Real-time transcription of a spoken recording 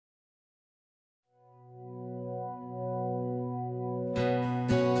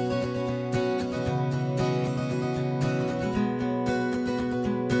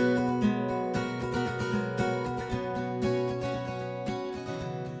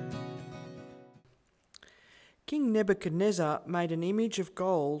King Nebuchadnezzar made an image of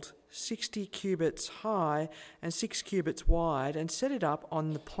gold 60 cubits high and 6 cubits wide and set it up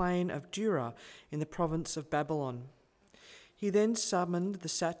on the plain of Dura in the province of Babylon. He then summoned the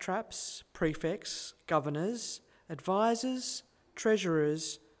satraps, prefects, governors, advisors,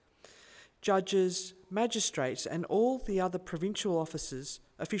 treasurers, judges, magistrates, and all the other provincial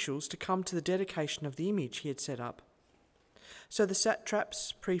officials to come to the dedication of the image he had set up. So the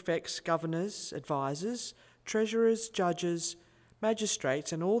satraps, prefects, governors, advisors, treasurers, judges,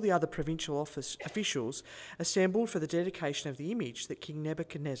 magistrates, and all the other provincial officials assembled for the dedication of the image that King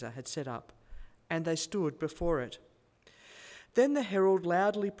Nebuchadnezzar had set up, and they stood before it. Then the herald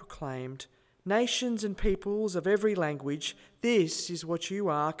loudly proclaimed, "Nations and peoples of every language, this is what you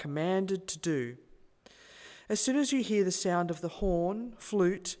are commanded to do. As soon as you hear the sound of the horn,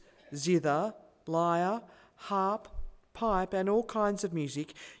 flute, zither, lyre, harp, pipe, and all kinds of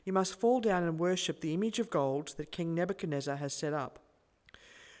music, you must fall down and worship the image of gold that King Nebuchadnezzar has set up.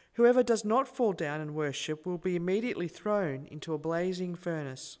 Whoever does not fall down and worship will be immediately thrown into a blazing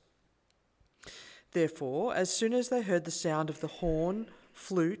furnace." Therefore, as soon as they heard the sound of the horn,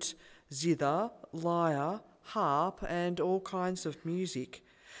 flute, zither, lyre, harp, and all kinds of music,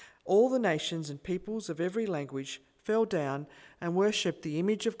 all the nations and peoples of every language fell down and worshipped the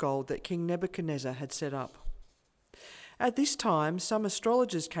image of gold that King Nebuchadnezzar had set up. At this time, some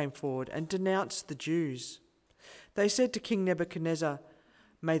astrologers came forward and denounced the Jews. They said to King Nebuchadnezzar,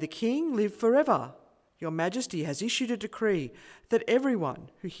 "May the king live forever. Your Majesty has issued a decree that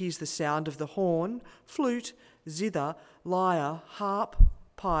everyone who hears the sound of the horn, flute, zither, lyre, harp,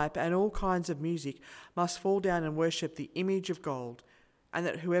 pipe, and all kinds of music must fall down and worship the image of gold, and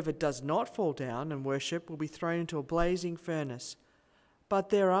that whoever does not fall down and worship will be thrown into a blazing furnace. But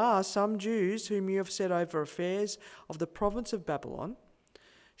there are some Jews whom you have set over affairs of the province of Babylon,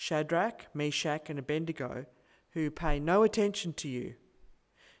 Shadrach, Meshach, and Abednego, who pay no attention to you.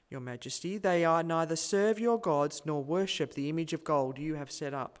 Your Majesty, they are neither serve your gods nor worship the image of gold you have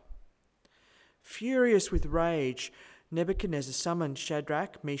set up." Furious with rage, Nebuchadnezzar summoned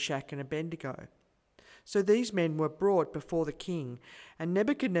Shadrach, Meshach, and Abednego. So these men were brought before the king, and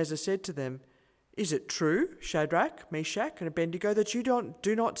Nebuchadnezzar said to them, "Is it true, Shadrach, Meshach, and Abednego, that you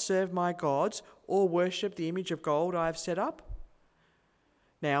do not serve my gods or worship the image of gold I have set up?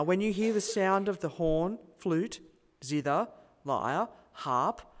 Now, when you hear the sound of the horn, flute, zither, lyre,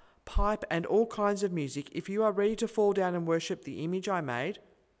 harp, pipe, and all kinds of music, if you are ready to fall down and worship the image I made,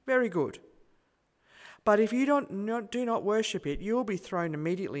 very good. But if you do not worship it, you will be thrown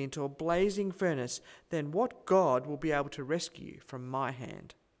immediately into a blazing furnace. Then what God will be able to rescue you from my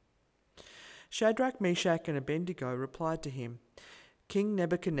hand?" Shadrach, Meshach, and Abednego replied to him, "King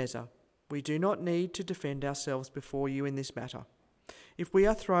Nebuchadnezzar, we do not need to defend ourselves before you in this matter. If we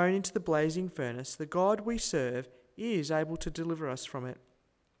are thrown into the blazing furnace, the God we serve is able to deliver us from it,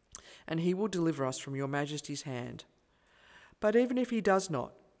 and he will deliver us from your Majesty's hand. But even if he does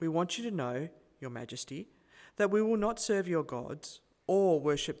not, we want you to know, your Majesty, that we will not serve your gods or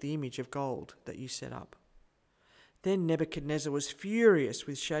worship the image of gold that you set up." Then Nebuchadnezzar was furious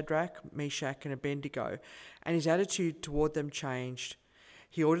with Shadrach, Meshach, and Abednego, and his attitude toward them changed.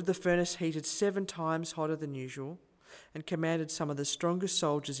 He ordered the furnace heated 7 times hotter than usual, and commanded some of the strongest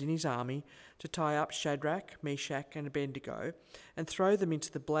soldiers in his army to tie up Shadrach, Meshach, and Abednego and throw them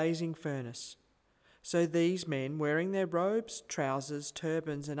into the blazing furnace. So these men, wearing their robes, trousers,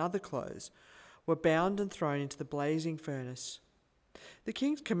 turbans, and other clothes, were bound and thrown into the blazing furnace. The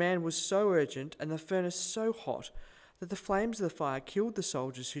king's command was so urgent and the furnace so hot that the flames of the fire killed the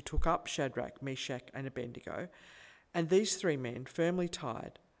soldiers who took up Shadrach, Meshach, and Abednego, and these 3 men, firmly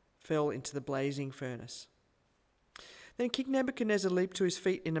tied, fell into the blazing furnace. Then King Nebuchadnezzar leaped to his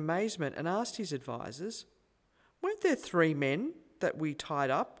feet in amazement and asked his advisors, "Weren't there 3 men that we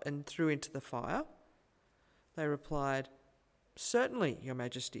tied up and threw into the fire?" They replied, "Certainly, your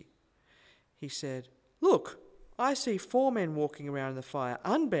Majesty." He said, "Look, I see 4 men walking around in the fire,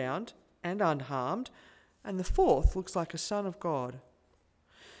 unbound and unharmed, and the 4th looks like a son of God."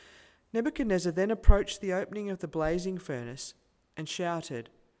 Nebuchadnezzar then approached the opening of the blazing furnace and shouted,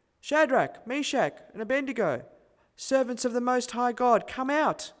 "Shadrach, Meshach, and Abednego, servants of the Most High God, come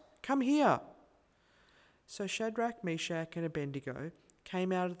out, come here." So Shadrach, Meshach, and Abednego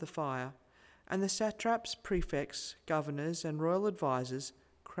came out of the fire, and the satraps, prefects, governors, and royal advisors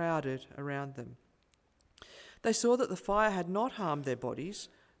crowded around them. They saw that the fire had not harmed their bodies,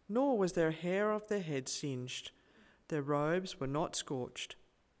 nor was their hair of their heads singed. Their robes were not scorched,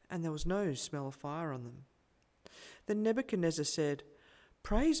 and there was no smell of fire on them. Then Nebuchadnezzar said,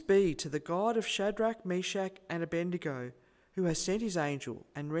 "Praise be to the God of Shadrach, Meshach, and Abednego, who has sent his angel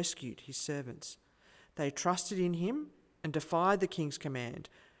and rescued his servants. They trusted in him and defied the king's command,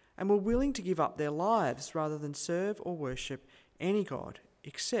 and were willing to give up their lives rather than serve or worship any god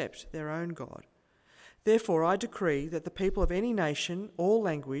except their own God. Therefore I decree that the people of any nation or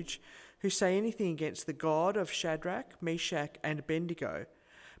language who say anything against the God of Shadrach, Meshach, and Abednego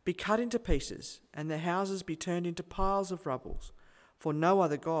be cut into pieces, and their houses be turned into piles of rubble, for no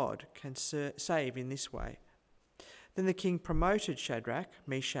other God can save in this way. Then the king promoted Shadrach,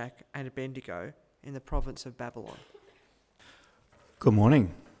 Meshach, and Abednego in the province of Babylon. Good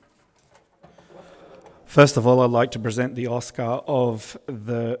morning. First of all, I'd like to present the Oscar of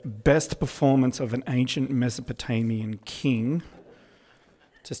the best performance of an ancient Mesopotamian king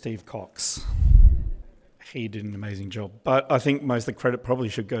to Steve Cox. He did an amazing job, but I think most of the credit probably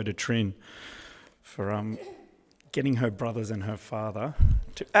should go to Trin for getting her brothers and her father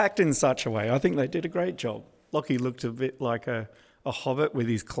to act in such a way. I think they did a great job. Lockie looked a bit like a hobbit with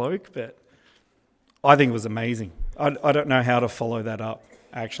his cloak, but I think it was amazing. I don't know how to follow that up,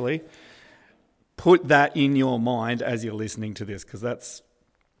 actually. Put that in your mind as you're listening to this, because that's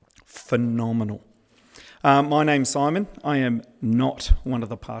phenomenal. My name's Simon. I am not one of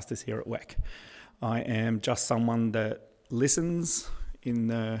the pastors here at WEC. I am just someone that listens in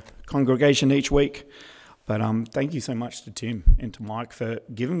the congregation each week. But thank you so much to Tim and to Mike for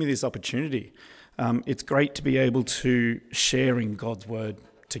giving me this opportunity. It's great to be able to share in God's word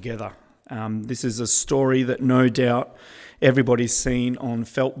together. This is a story that no doubt everybody's seen on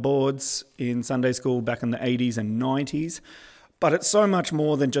felt boards in Sunday school back in the 80s and 90s. But it's so much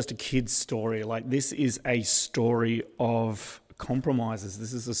more than just a kid's story. Like, this is a story of compromises.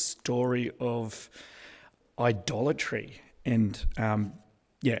 This is a story of idolatry. And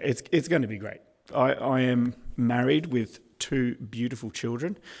it's going to be great. I am married with two beautiful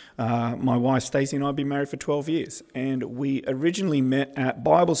children. My wife Stacey and I have been married for 12 years, and we originally met at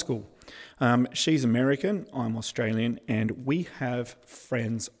Bible school. She's American, I'm Australian, and we have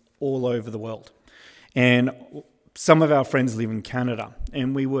friends all over the world. And some of our friends live in Canada,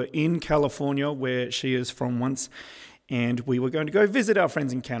 and we were in California, where she is from once, and we were going to go visit our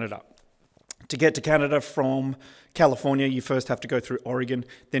friends in Canada. To get to Canada from California, you first have to go through Oregon,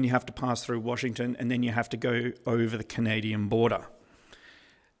 then you have to pass through Washington, and then you have to go over the Canadian border.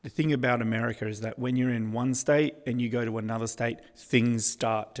 The thing about America is that when you're in one state and you go to another state, things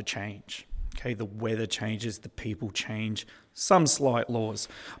start to change. Okay, the weather changes, the people change, some slight laws.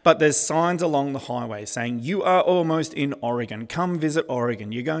 But there's signs along the highway saying, you are almost in Oregon. Come visit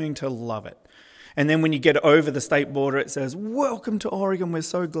Oregon. You're going to love it. And then when you get over the state border, it says, welcome to Oregon. We're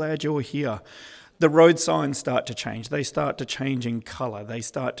so glad you're here. The road signs start to change. They start to change in colour. They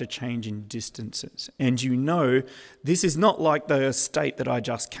start to change in distances. And you know, this is not like the state that I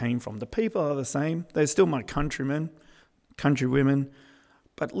just came from. The people are the same. They're still my countrymen, countrywomen,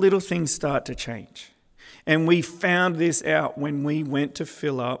 but little things start to change. And we found this out when we went to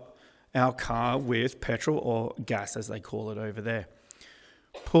fill up our car with petrol, or gas as they call it over there.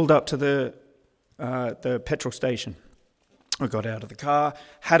 Pulled up to the petrol station. I got out of the car,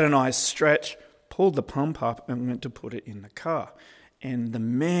 had a nice stretch, pulled the pump up and went to put it in the car. And the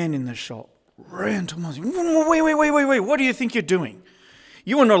man in the shop ran to me. Wait, what do you think you're doing?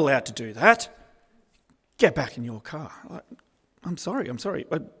 You are not allowed to do that. Get back in your car. I'm sorry. I'm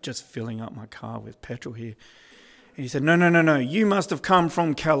just filling up my car with petrol here. And he said, no. You must have come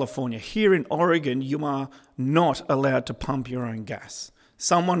from California. Here in Oregon, you are not allowed to pump your own gas.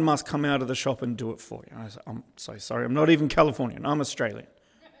 Someone must come out of the shop and do it for you. And I said, I'm so sorry. I'm not even Californian. I'm Australian.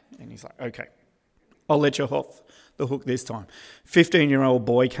 And he's like, okay, I'll let you off the hook this time. 15-year-old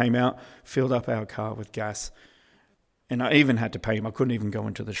boy came out, filled up our car with gas. And I even had to pay him. I couldn't even go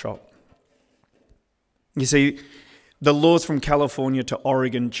into the shop. You see, the laws from California to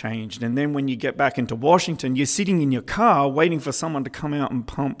Oregon changed. And then when you get back into Washington, you're sitting in your car waiting for someone to come out and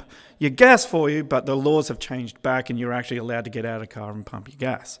pump your gas for you, but the laws have changed back and you're actually allowed to get out of the car and pump your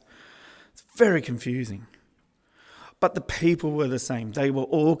gas. It's very confusing. But the people were the same. They were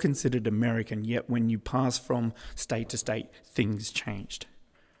all considered American, yet when you pass from state to state, things changed.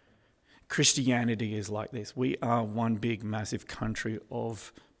 Christianity is like this. We are one big, massive country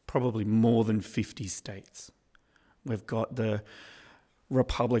of probably more than 50 states. We've got the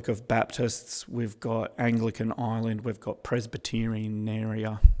Republic of Baptists, we've got Anglican Ireland, we've got Presbyterian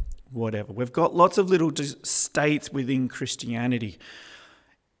area, whatever. We've got lots of little states within Christianity.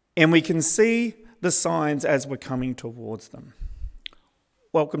 And we can see the signs as we're coming towards them.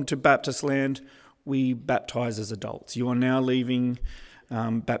 Welcome to Baptist land. We baptize as adults. You are now leaving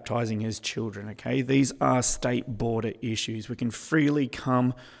baptizing as children, okay? These are state border issues. We can freely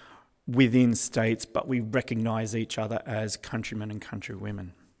come within states, but we recognise each other as countrymen and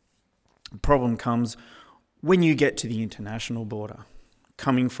countrywomen. The problem comes when you get to the international border.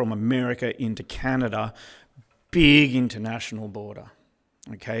 Coming from America into Canada, big international border.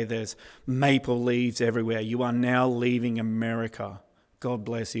 Okay, there's maple leaves everywhere. You are now leaving America. God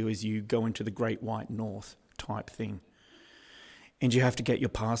bless you as you go into the Great White North type thing. And you have to get your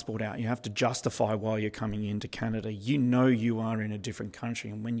passport out. You have to justify why you're coming into Canada. You know you are in a different country.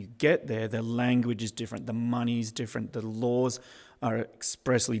 And when you get there, the language is different. The money is different. The laws are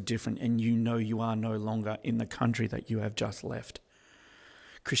expressly different. And you know you are no longer in the country that you have just left.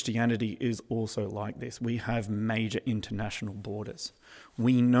 Christianity is also like this. We have major international borders.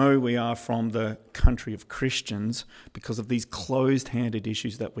 We know we are from the country of Christians because of these closed-handed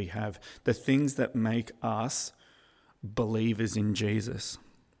issues that we have. The things that make us believers in Jesus.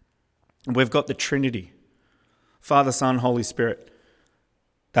 We've got the Trinity. Father, Son, Holy Spirit.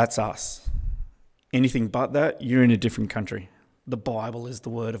 That's us. Anything but that, you're in a different country. The Bible is the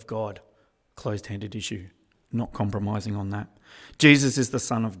Word of God. Closed-handed issue. Not compromising on that. Jesus is the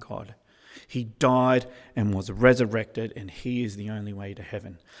Son of God. He died and was resurrected, and he is the only way to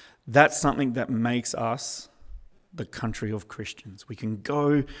heaven. That's something that makes us the country of Christians. We can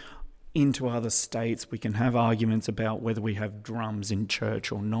go into other states. We can have arguments about whether we have drums in church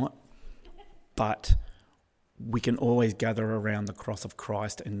or not, but we can always gather around the cross of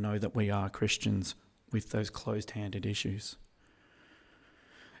Christ and know that we are Christians with those closed-handed issues.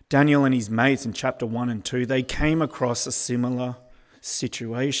 Daniel and his mates in chapter 1 and 2, they came across a similar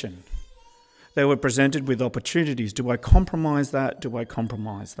situation. They were presented with opportunities. Do I compromise that? Do I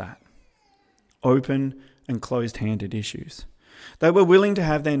compromise that? Open and closed-handed issues. They were willing to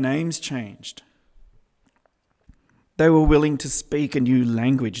have their names changed. They were willing to speak a new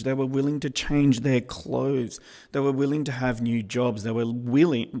language. They were willing to change their clothes. They were willing to have new jobs. They were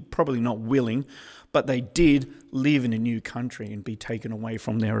willing, probably not willing, but they did live in a new country and be taken away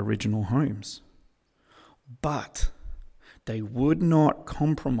from their original homes. But they would not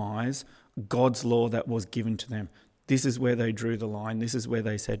compromise God's law that was given to them. This is where they drew the line. This is where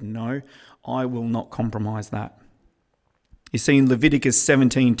they said, no, I will not compromise that. You see, in Leviticus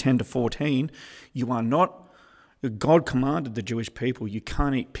 17:10-14, God commanded the Jewish people, you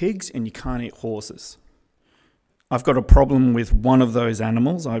can't eat pigs and you can't eat horses. I've got a problem with one of those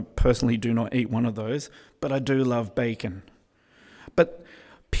animals. I personally do not eat one of those, but I do love bacon. But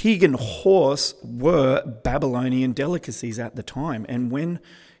pig and horse were Babylonian delicacies at the time. And when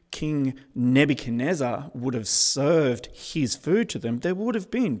King Nebuchadnezzar would have served his food to them, there would have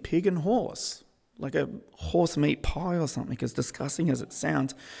been pig and horse, like a horse meat pie or something, as disgusting as it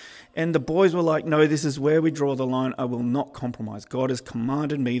sounds. And the boys were like, no, this is where we draw the line. I will not compromise. God has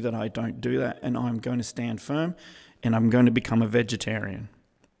commanded me that I don't do that, and I'm going to stand firm, and I'm going to become a vegetarian.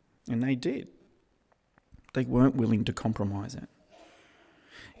 And they did. They weren't willing to compromise it.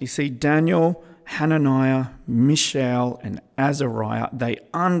 You see, Daniel, Hananiah, Mishael, and Azariah, they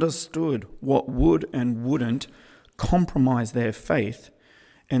understood what would and wouldn't compromise their faith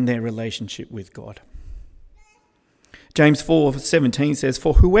and their relationship with God. James 4:17 says,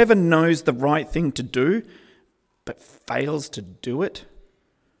 for whoever knows the right thing to do, but fails to do it,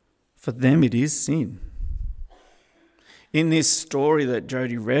 for them it is sin. In this story that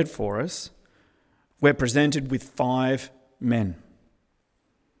Jody read for us, we're presented with 5 men.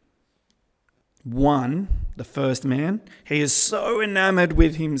 One, the first man, he is so enamored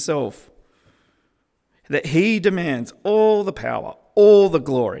with himself that he demands all the power, all the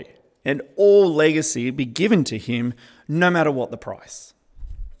glory, and all legacy be given to him, no matter what the price.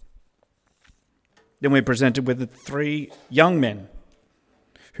 Then we're presented with the 3 young men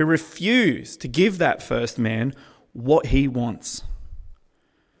who refuse to give that first man what he wants.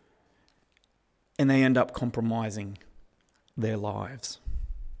 And they end up compromising their lives.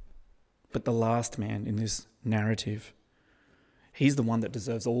 But the last man in this narrative, he's the one that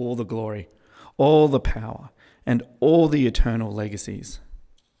deserves all the glory, all the power, and all the eternal legacies.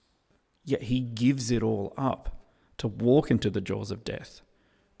 Yet he gives it all up to walk into the jaws of death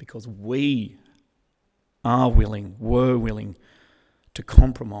because we were willing to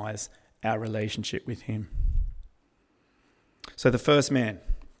compromise our relationship with him. So the first man,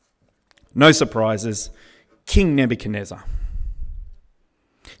 no surprises, King Nebuchadnezzar.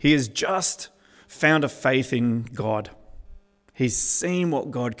 He has just found a faith in God. He's seen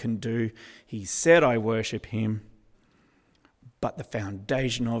what God can do. He said, I worship him. But the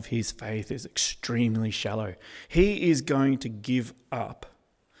foundation of his faith is extremely shallow. He is going to give up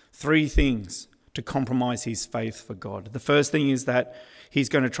 3 things to compromise his faith for God. The first thing is that he's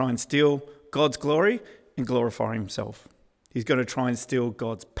going to try and steal God's glory and glorify himself. He's going to try and steal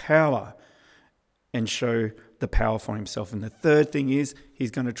God's power and show the power for himself. And the third thing is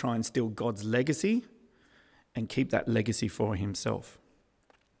he's going to try and steal God's legacy and keep that legacy for himself.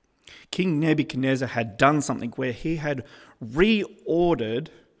 King Nebuchadnezzar had done something where he had reordered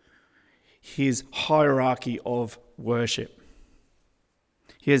his hierarchy of worship.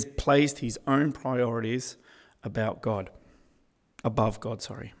 He has placed his own priorities above God.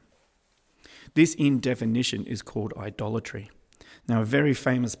 This in definition is called idolatry. Now, a very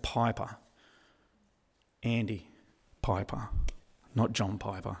famous piper, Andy Piper, not John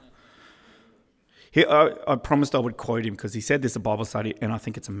Piper. I promised I would quote him because he said this at Bible study and I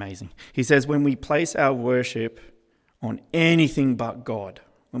think it's amazing. He says, when we place our worship on anything but God,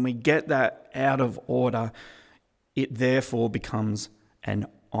 when we get that out of order, it therefore becomes an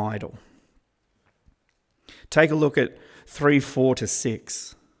idol. Take a look at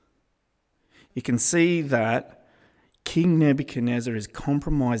 3:4-6. You can see that King Nebuchadnezzar is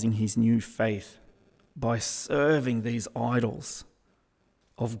compromising his new faith by serving these idols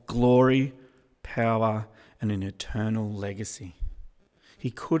of glory, power, and an eternal legacy.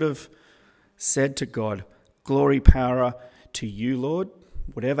 He could have said to God, glory, power to you, Lord.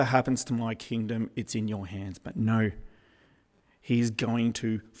 Whatever happens to my kingdom, it's in your hands. But no, he's going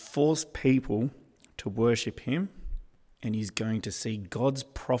to force people to worship him, and he's going to see God's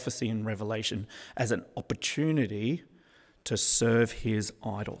prophecy and revelation as an opportunity to serve his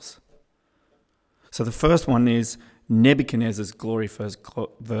idols. So the first one is Nebuchadnezzar's glory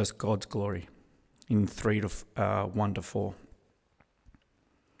versus God's glory in 1-4.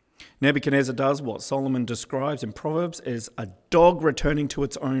 Nebuchadnezzar does what Solomon describes in Proverbs as a dog returning to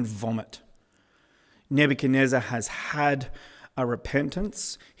its own vomit. Nebuchadnezzar has had a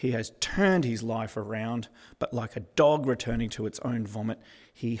repentance. He has turned his life around, but like a dog returning to its own vomit,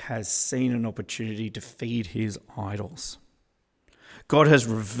 he has seen an opportunity to feed his idols. God has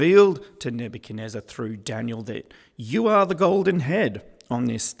revealed to Nebuchadnezzar through Daniel that you are the golden head on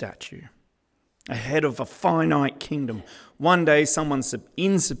this statue, a head of a finite kingdom. One day someone's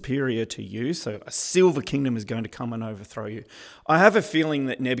superior to you, so a silver kingdom is going to come and overthrow you. I have a feeling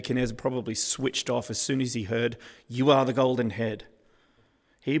that Nebuchadnezzar probably switched off as soon as he heard, you are the golden head.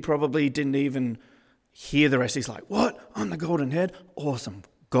 He probably didn't even hear the rest. He's like, what? I'm the golden head? Awesome.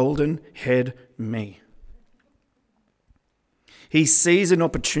 Golden head me. He sees an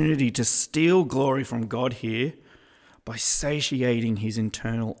opportunity to steal glory from God here by satiating his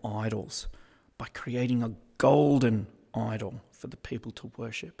internal idols, by creating a golden idol for the people to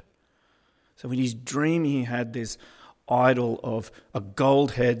worship. So in his dream, he had this idol of a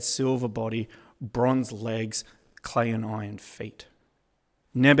gold head, silver body, bronze legs, clay and iron feet.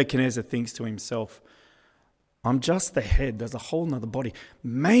 Nebuchadnezzar thinks to himself, I'm just the head, there's a whole nother body.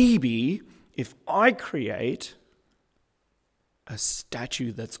 Maybe if I create a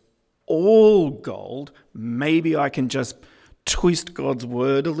statue that's all gold, maybe I can just twist God's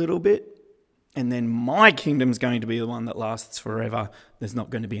word a little bit, and then my kingdom's going to be the one that lasts forever. There's not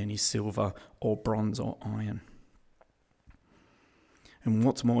going to be any silver or bronze or iron. And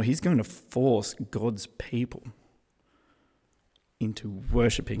what's more, he's going to force God's people into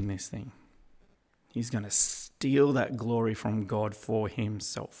worshipping this thing. He's going to steal that glory from God for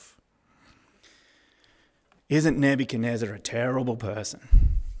himself. Isn't Nebuchadnezzar a terrible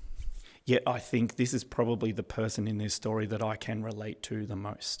person? Yet I think this is probably the person in this story that I can relate to the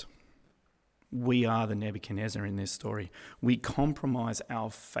most. We are the Nebuchadnezzar in this story. We compromise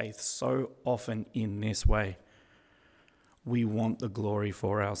our faith so often in this way. We want the glory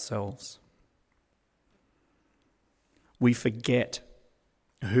for ourselves. We forget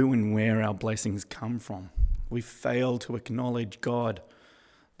who and where our blessings come from. We fail to acknowledge God,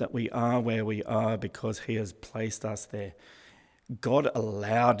 that we are where we are because he has placed us there. God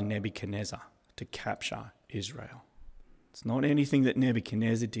allowed Nebuchadnezzar to capture Israel. It's not anything that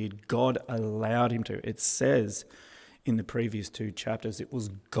Nebuchadnezzar did. God allowed him to. It says in the previous 2 chapters, it was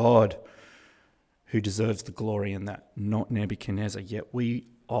God who deserves the glory in that, not Nebuchadnezzar. Yet we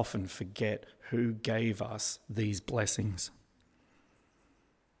often forget who gave us these blessings.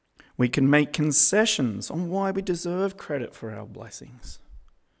 We can make concessions on why we deserve credit for our blessings.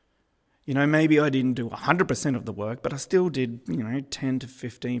 Maybe I didn't do 100% of the work, but I still did, 10 to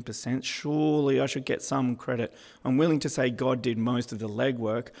 15%. Surely I should get some credit. I'm willing to say God did most of the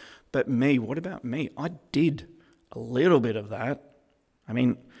legwork, but me, what about me? I did a little bit of that.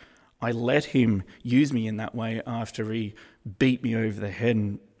 I let him use me in that way after he beat me over the head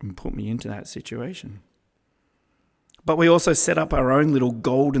and put me into that situation. But we also set up our own little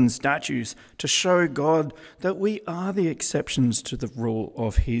golden statues to show God that we are the exceptions to the rule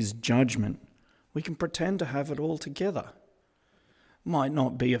of his judgment. We can pretend to have it all together. Might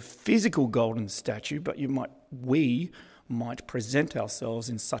not be a physical golden statue, but we might present ourselves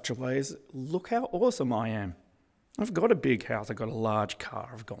in such a way as, look how awesome I am. I've got a big house, I've got a large car,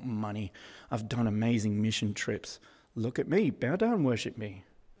 I've got money, I've done amazing mission trips. Look at me, bow down, worship me.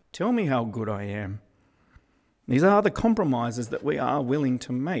 Tell me how good I am. These are the compromises that we are willing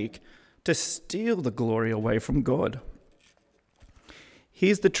to make to steal the glory away from God.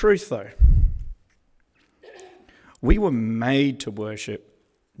 Here's the truth though. We were made to worship,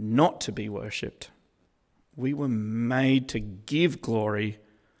 not to be worshipped. We were made to give glory,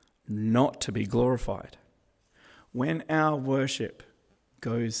 not to be glorified. When our worship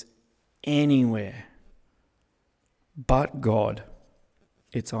goes anywhere but God,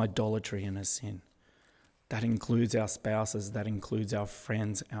 it's idolatry and a sin. That includes our spouses, that includes our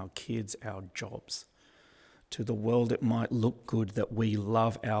friends, our kids, our jobs. To the world, it might look good that we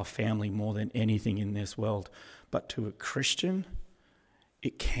love our family more than anything in this world. But to a Christian,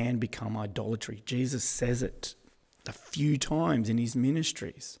 it can become idolatry. Jesus says it a few times in his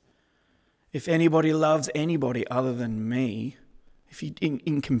ministries. If anybody loves anybody other than me, if you,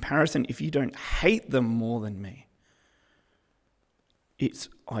 in comparison, if you don't hate them more than me, it's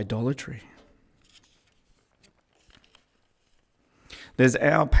idolatry. There's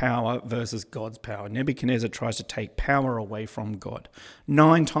our power versus God's power. Nebuchadnezzar tries to take power away from God.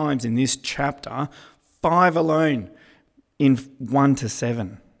 9 times in this chapter, 5 alone in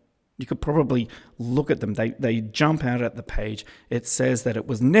 1-7. You could probably look at them. They jump out at the page. It says that it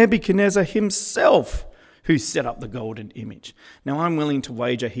was Nebuchadnezzar himself who set up the golden image. Now, I'm willing to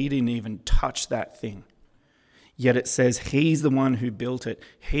wager he didn't even touch that thing. Yet it says he's the one who built it.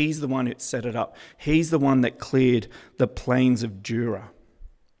 He's the one who set it up. He's the one that cleared the plains of Dura.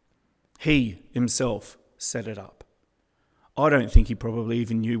 He himself set it up. I don't think he probably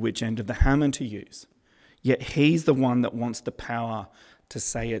even knew which end of the hammer to use. Yet he's the one that wants the power to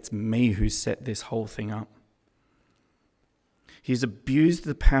say it's me who set this whole thing up. He's abused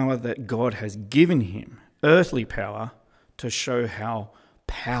the power that God has given him, earthly power, to show how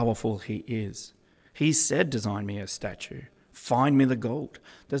powerful he is. He said, design me a statue, find me the gold.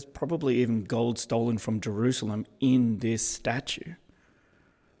 There's probably even gold stolen from Jerusalem in this statue.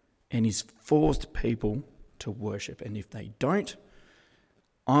 And he's forced people to worship. And if they don't,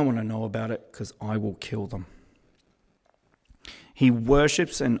 I want to know about it because I will kill them. He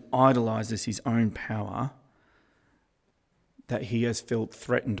worships and idolizes his own power that he has felt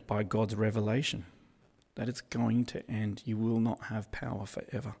threatened by God's revelation, that it's going to end. You will not have power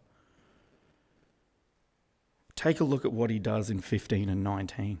forever. Take a look at what he does in 15 and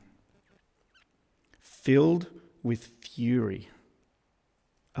 19. Filled with fury,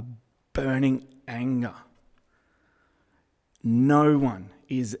 a burning anger. No one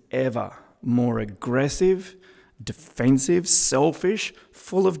is ever more aggressive, defensive, selfish,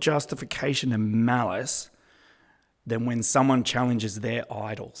 full of justification and malice than when someone challenges their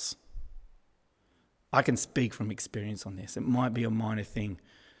idols. I can speak from experience on this. It might be a minor thing.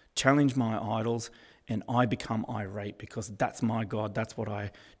 Challenge my idols and I become irate because that's my God. That's what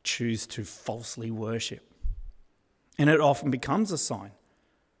I choose to falsely worship. And it often becomes a sign.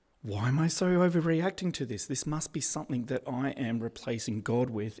 Why am I so overreacting to this? This must be something that I am replacing God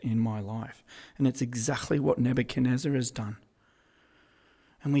with in my life. And it's exactly what Nebuchadnezzar has done.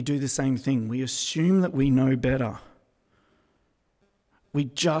 And we do the same thing. We assume that we know better. We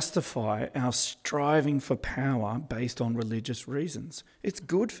justify our striving for power based on religious reasons. It's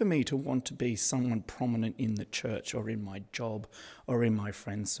good for me to want to be someone prominent in the church or in my job or in my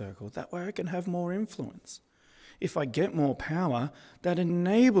friend circle. That way I can have more influence. If I get more power, that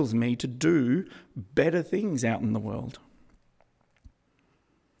enables me to do better things out in the world.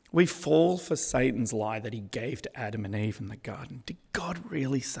 We fall for Satan's lie that he gave to Adam and Eve in the garden. Did God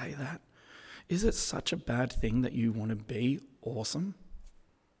really say that? Is it such a bad thing that you want to be awesome?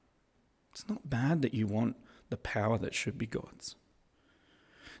 It's not bad that you want the power that should be God's.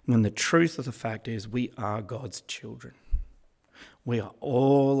 When the truth of the fact is we are God's children. We are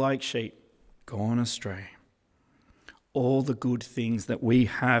all like sheep, gone astray. All the good things that we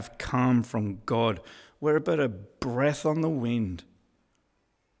have come from God. We're but a breath on the wind.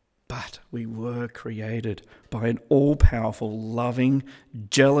 But we were created by an all-powerful, loving,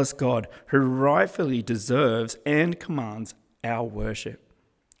 jealous God who rightfully deserves and commands our worship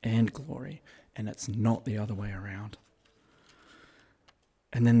and glory. And it's not the other way around.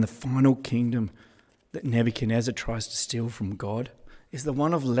 And then the final kingdom that Nebuchadnezzar tries to steal from God is the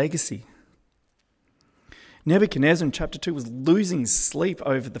one of legacy. Nebuchadnezzar in chapter 2 was losing sleep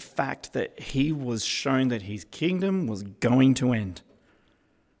over the fact that he was shown that his kingdom was going to end.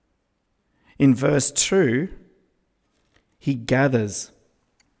 In verse 2, He gathers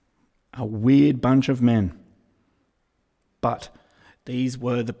a weird bunch of men. But these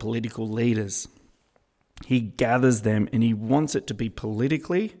were the political leaders. He gathers them and he wants it to be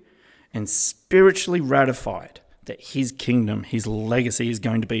politically and spiritually ratified that his kingdom, his legacy is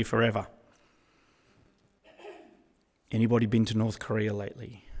going to be forever. Anybody been to North Korea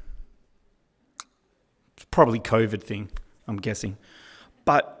lately? It's probably COVID thing, I'm guessing.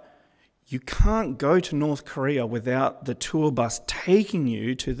 But you can't go to North Korea without the tour bus taking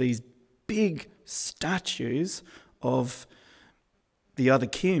you to these big statues of the other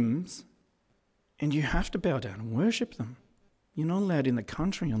Kims, and you have to bow down and worship them. You're not allowed in the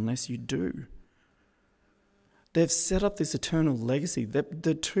country unless you do. They've set up this eternal legacy. The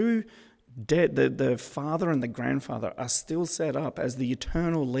two dead, the father and the grandfather, are still set up as the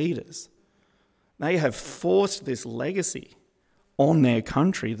eternal leaders. They have forced this legacy on their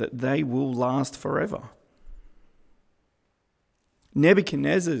country that they will last forever.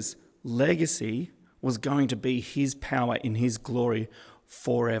 Nebuchadnezzar's legacy was going to be his power in his glory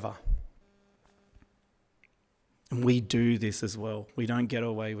forever. And we do this as well. We don't get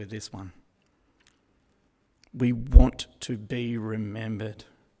away with this one. We want to be remembered.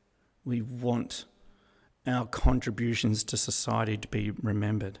 We want our contributions to society to be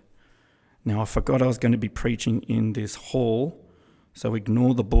remembered. Now, I forgot I was going to be preaching in this hall, so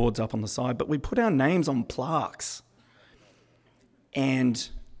ignore the boards up on the side, but we put our names on plaques. And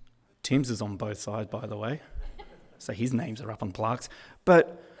Tim's is on both sides, by the way, so his names are up on plaques.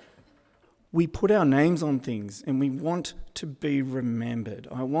 But we put our names on things and we want to be remembered.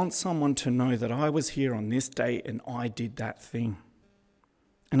 I want someone to know that I was here on this day and I did that thing.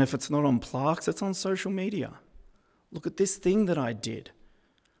 And if it's not on plaques, it's on social media. Look at this thing that I did.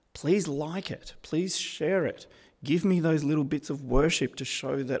 Please like it. Please share it. Give me those little bits of worship to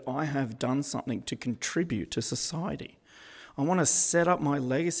show that I have done something to contribute to society. I want to set up my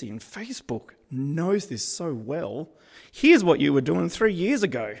legacy, and Facebook knows this so well. Here's what you were doing 3 years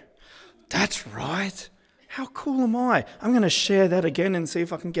ago. That's right. How cool am I? I'm going to share that again and see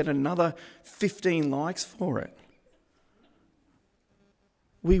if I can get another 15 likes for it.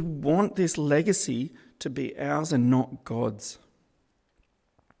 We want this legacy to be ours and not God's.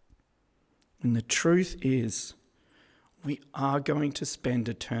 And the truth is, we are going to spend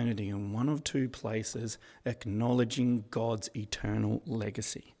eternity in one of two places acknowledging God's eternal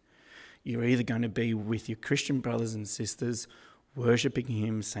legacy. You're either going to be with your Christian brothers and sisters, worshipping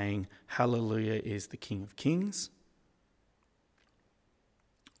him, saying, Hallelujah is the King of Kings,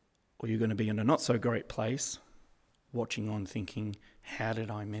 or you're going to be in a not so great place, watching on thinking, how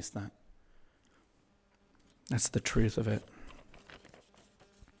did I miss that? That's the truth of it.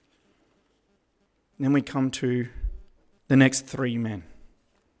 Then we come to the next three men.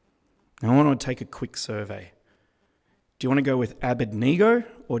 Now I want to take a quick survey. Do you want to go with Abednego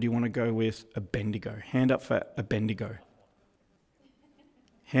or do you want to go with Abednego? Hand up for Abednego.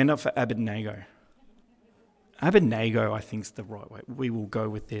 Hand up for Abednego. Abednego, I think, is the right way. We will go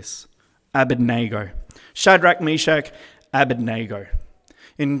with this. Abednego. Shadrach, Meshach, Abednego.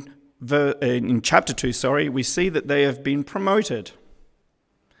 In chapter 2, we see that they have been promoted.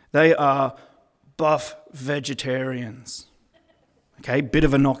 They are buff vegetarians. Okay, bit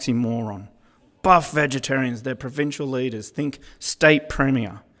of an oxymoron. Buff vegetarians, they're provincial leaders. Think state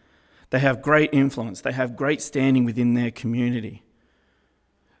premier. They have great influence. They have great standing within their community.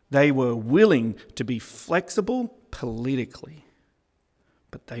 They were willing to be flexible politically,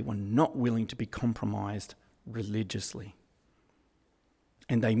 but they were not willing to be compromised religiously.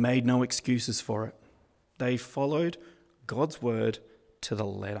 And they made no excuses for it. They followed God's word to the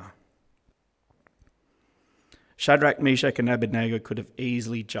letter. Shadrach, Meshach, and Abednego could have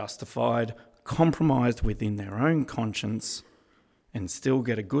easily justified, compromised within their own conscience, and still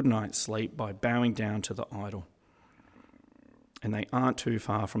get a good night's sleep by bowing down to the idol. And they aren't too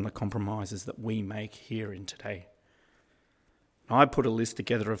far from the compromises that we make here in today. I put a list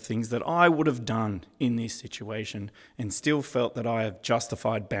together of things that I would have done in this situation and still felt that I have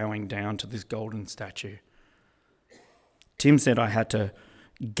justified bowing down to this golden statue. Tim said I had to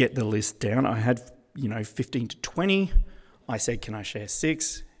get the list down. I had 15 to 20. I said, can I share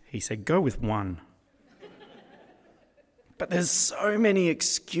 6? He said, go with 1. But there's so many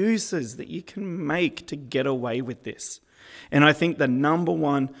excuses that you can make to get away with this. And I think the number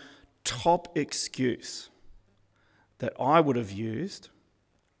one top excuse that I would have used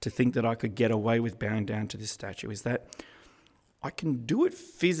to think that I could get away with bowing down to this statue is that I can do it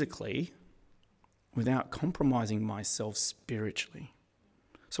physically without compromising myself spiritually.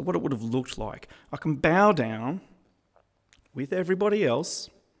 So what it would have looked like, I can bow down with everybody else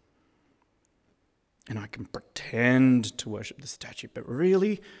And I can pretend to worship the statue, but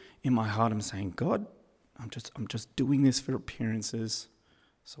really, in my heart, I'm saying, God, I'm just doing this for appearances,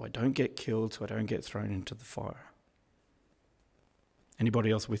 so I don't get killed, so I don't get thrown into the fire. Anybody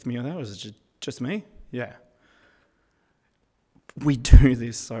else with me on that, or is it just me? Yeah. We do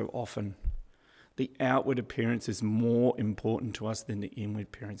this so often. The outward appearance is more important to us than the inward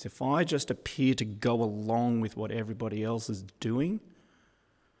appearance. If I just appear to go along with what everybody else is doing,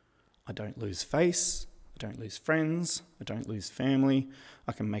 I don't lose face, I don't lose friends, I don't lose family.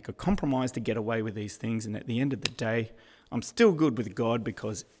 I can make a compromise to get away with these things, and at the end of the day, I'm still good with God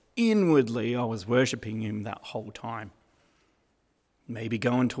because inwardly I was worshipping him that whole time. Maybe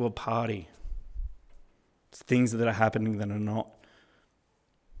going to a party. It's things that are happening that are not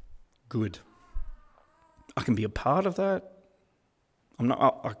good. I can be a part of that.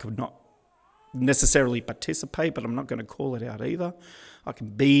 I could not necessarily participate, but I'm not going to call it out either. I can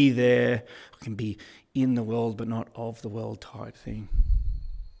be there. I can be in the world, but not of the world type thing.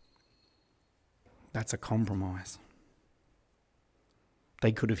 That's a compromise.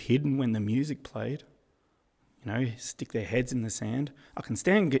 They could have hidden when the music played. Stick their heads in the sand. I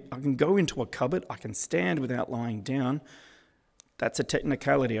can go into a cupboard. I can stand without lying down. That's a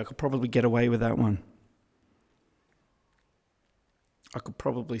technicality. I could probably get away with that one. I could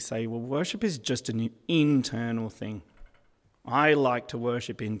probably say, well, worship is just an internal thing. I like to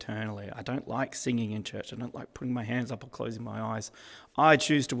worship internally. I don't like singing in church. I don't like putting my hands up or closing my eyes. I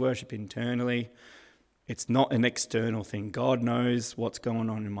choose to worship internally. It's not an external thing. God knows what's going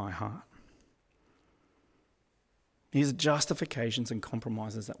on in my heart. These are justifications and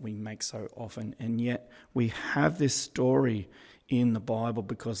compromises that we make so often, and yet we have this story in the Bible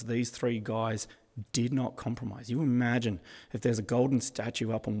because these three guys did not compromise. You imagine if there's a golden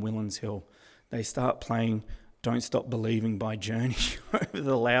statue up on Williams Hill, they start playing Don't Stop Believing by Journey over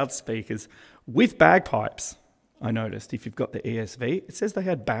the loudspeakers with bagpipes. I noticed if you've got the ESV, it says they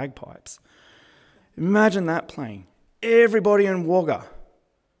had bagpipes. Imagine that playing. Everybody in Wagga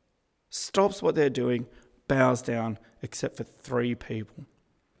stops what they're doing, bows down, except for three people.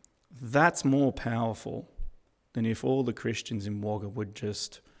 That's more powerful than if all the Christians in Wagga would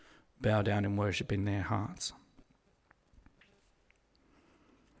just bow down and worship in their hearts.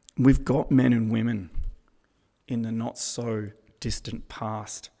 We've got men and women in the not so distant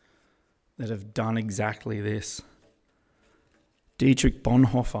past that have done exactly this. Dietrich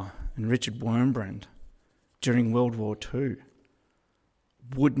Bonhoeffer and Richard Wurmbrand during World War II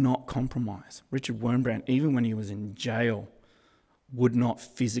would not compromise. Richard Wurmbrand, even when he was in jail, would not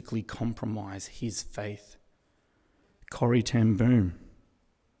physically compromise his faith. Corrie ten Boom,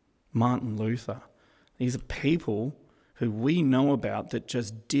 Martin Luther. These are people who we know about that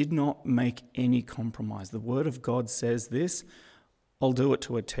just did not make any compromise. The Word of God says this, I'll do it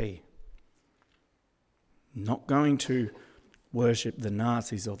to a T. Not going to worship the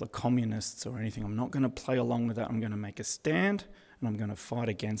Nazis or the communists or anything. I'm not going to play along with that. I'm going to make a stand and I'm going to fight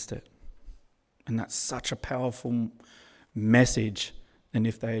against it. And that's such a powerful message than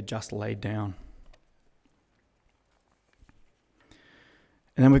if they had just laid down.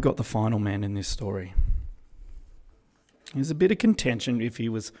 And then we've got the final man in this story. There's a bit of contention if he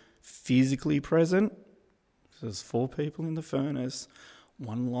was physically present. There's 4 people in the furnace,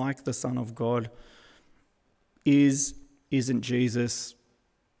 one like the Son of God. Isn't Jesus,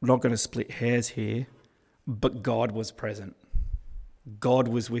 not going to split hairs here, but God was present. God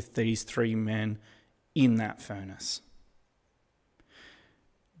was with these 3 men in that furnace.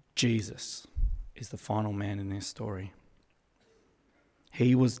 Jesus is the final man in this story.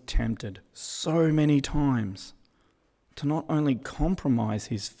 He was tempted so many times to not only compromise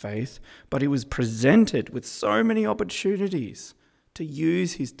his faith, but he was presented with so many opportunities to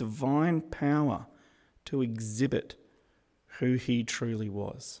use his divine power to exhibit who he truly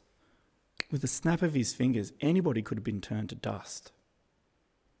was. With a snap of his fingers, anybody could have been turned to dust.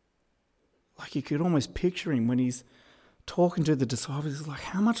 Like you could almost picture him when he's talking to the disciples, he's like,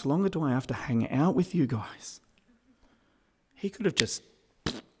 how much longer do I have to hang out with you guys? He could have just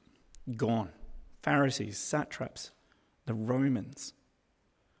gone. Pharisees, satraps, the Romans.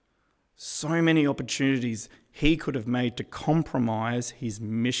 So many opportunities he could have made to compromise his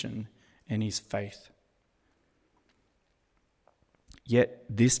mission and his faith. Yet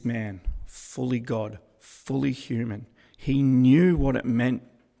this man, fully God, fully human, he knew what it meant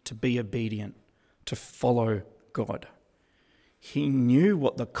to be obedient, to follow God. He knew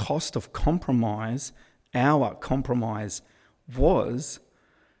what the cost of compromise, our compromise, was,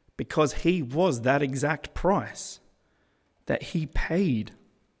 because he was that exact price that he paid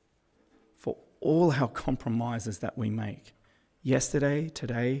for all our compromises that we make. Yesterday,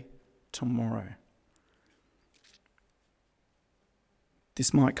 today, tomorrow.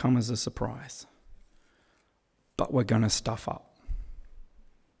 This might come as a surprise, but we're going to stuff up.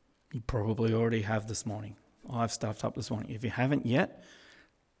 You probably already have this morning. I've stuffed up this morning. If you haven't yet,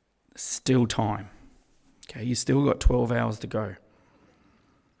 still time. Okay, you still got 12 hours to go.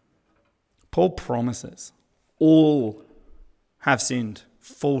 Paul promises all have sinned,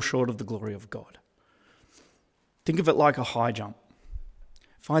 fall short of the glory of God. Think of it like a high jump.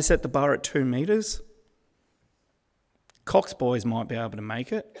 If I set the bar at 2 meters, Cox boys might be able to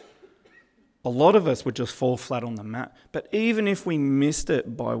make it. A lot of us would just fall flat on the mat. But even if we missed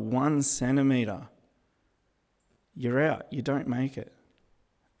it by 1 centimetre, you're out. You don't make it.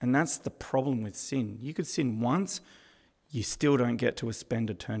 And that's the problem with sin. You could sin once, you still don't get to spend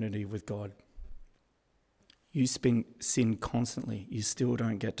eternity with God. You sin constantly, you still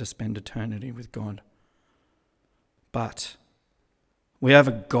don't get to spend eternity with God. But we have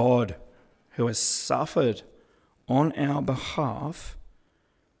a God who has suffered on our behalf,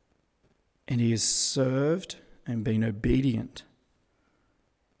 and he has served and been obedient.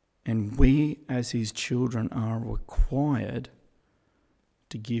 And we, as his children, are required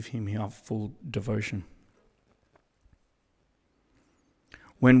to give him our full devotion.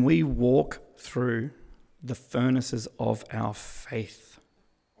 When we walk through the furnaces of our faith,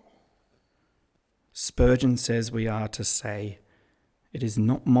 Spurgeon says we are to say, "It is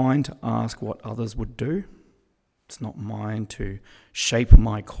not mine to ask what others would do. It's not mine to shape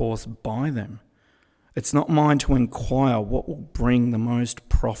my course by them. It's not mine to inquire what will bring the most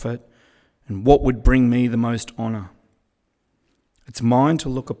profit and what would bring me the most honour. It's mine to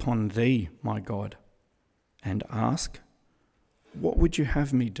look upon thee, my God, and ask, what would you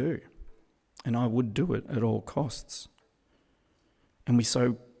have me do? And I would do it at all costs." And we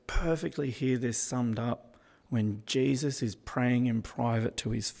so perfectly hear this summed up when Jesus is praying in private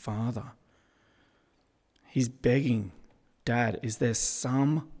to his Father. He's begging, "Dad, is there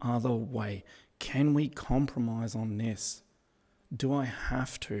some other way? Can we compromise on this? Do I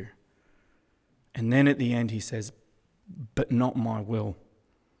have to?" And then at the end he says, "But not my will,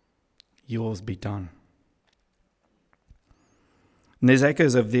 yours be done." And there's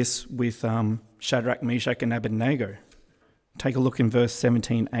echoes of this with Shadrach, Meshach, and Abednego. Take a look in verse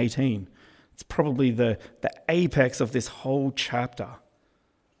 17, 18. It's probably the apex of this whole chapter.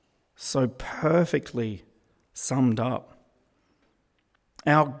 So perfectly summed up.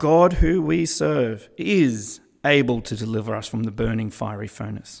 Our God who we serve is able to deliver us from the burning fiery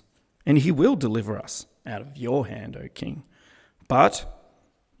furnace, and he will deliver us out of your hand, O King. But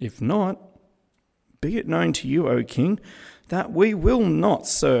if not, be it known to you, O King, that we will not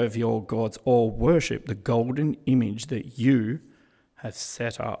serve your gods or worship the golden image that you have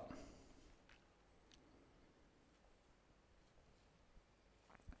set up.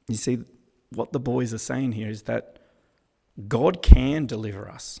 You see, what the boys are saying here is that God can deliver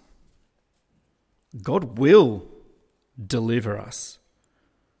us. God will deliver us.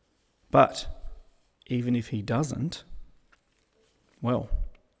 But even if he doesn't, well,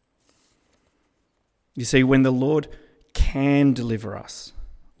 you see, when the Lord can deliver us,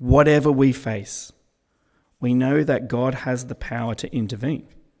 whatever we face, we know that God has the power to intervene.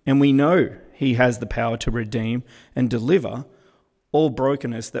 And we know he has the power to redeem and deliver all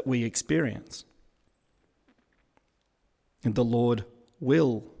brokenness that we experience. And the Lord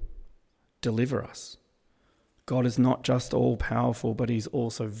will deliver us. God is not just all-powerful, but he's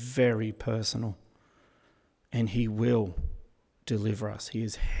also very personal. And he will deliver us. He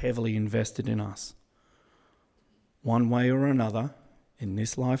is heavily invested in us. One way or another, in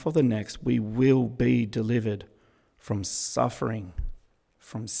this life or the next, we will be delivered from suffering,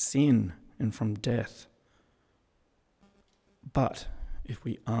 from sin, and from death. But if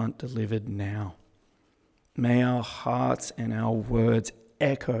we aren't delivered now, may our hearts and our words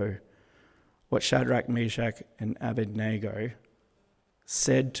echo what Shadrach, Meshach, and Abednego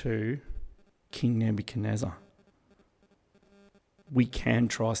said to King Nebuchadnezzar. We can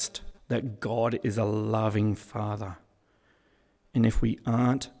trust that God is a loving Father. And if we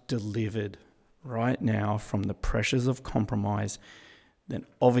aren't delivered right now from the pressures of compromise, then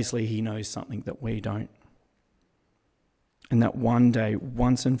obviously he knows something that we don't. And that one day,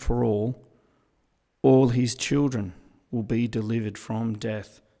 once and for all his children will be delivered from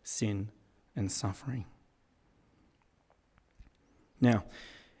death, sin, and suffering. Now,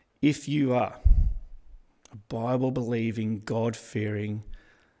 if you are a Bible-believing, God-fearing,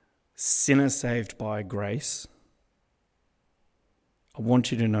 sinner saved by grace, I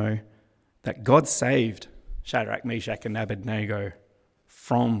want you to know that God saved Shadrach, Meshach, and Abednego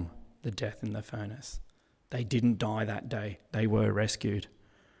from the death in the furnace. They didn't die that day. They were rescued.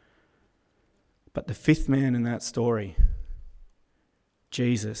 But the fifth man in that story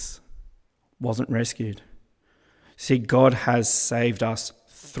Jesus wasn't rescued. See, God has saved us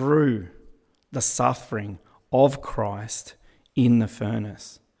through the suffering of Christ in the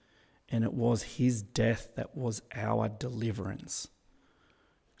furnace. And it was his death that was our deliverance.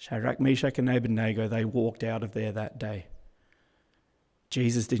 Shadrach, Meshach, and Abednego, they walked out of there that day.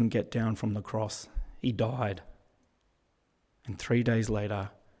 Jesus didn't get down from the cross. He died. And 3 days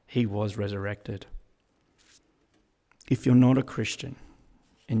later, he was resurrected. If you're not a Christian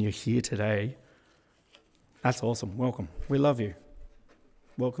and you're here today, that's awesome. Welcome. We love you.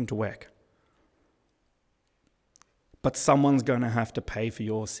 Welcome to WEC. But someone's going to have to pay for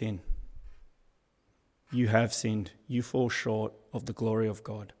your sin. You have sinned. You fall short of the glory of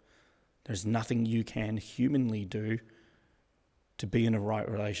God. There's nothing you can humanly do to be in a right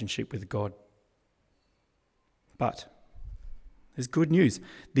relationship with God. But there's good news.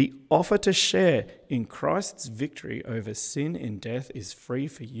 The offer to share in Christ's victory over sin and death is free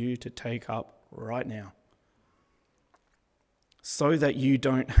for you to take up right now. So that you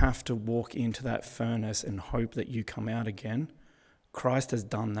don't have to walk into that furnace and hope that you come out again. Christ has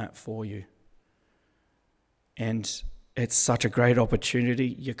done that for you. And it's such a great opportunity.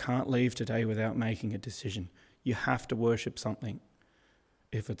 You can't leave today without making a decision. You have to worship something.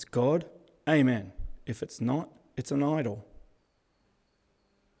 If it's God, amen. If it's not, it's an idol.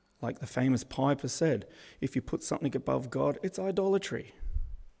 Like the famous Piper said, if you put something above God, it's idolatry.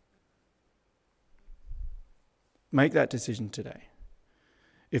 Make that decision today.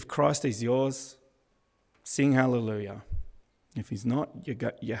 If Christ is yours, sing hallelujah. If he's not,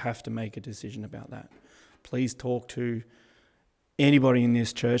 you have to make a decision about that. Please talk to anybody in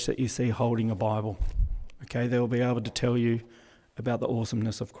this church that you see holding a Bible. Okay, they'll be able to tell you about the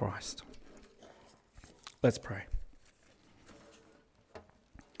awesomeness of Christ. Let's pray.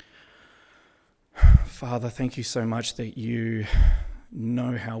 Father, thank you so much that you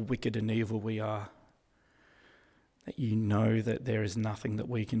know how wicked and evil we are. That you know that there is nothing that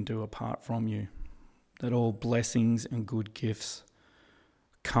we can do apart from you. That all blessings and good gifts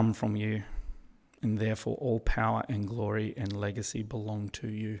come from you. And therefore all power and glory and legacy belong to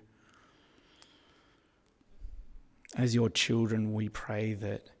you. As your children, we pray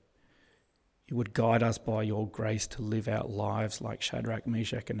that you would guide us by your grace to live out lives like Shadrach,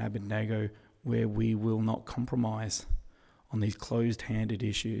 Meshach, and Abednego, where we will not compromise on these closed-handed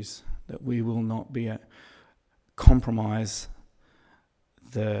issues, that we will not compromise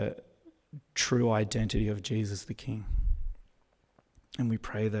the true identity of Jesus the King. And we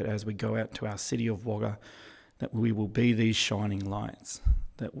pray that as we go out to our city of Wagga, that we will be these shining lights,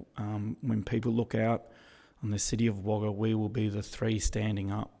 that when people look out on the city of Wagga, we will be the three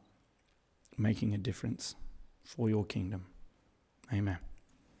standing up, making a difference for your kingdom. Amen.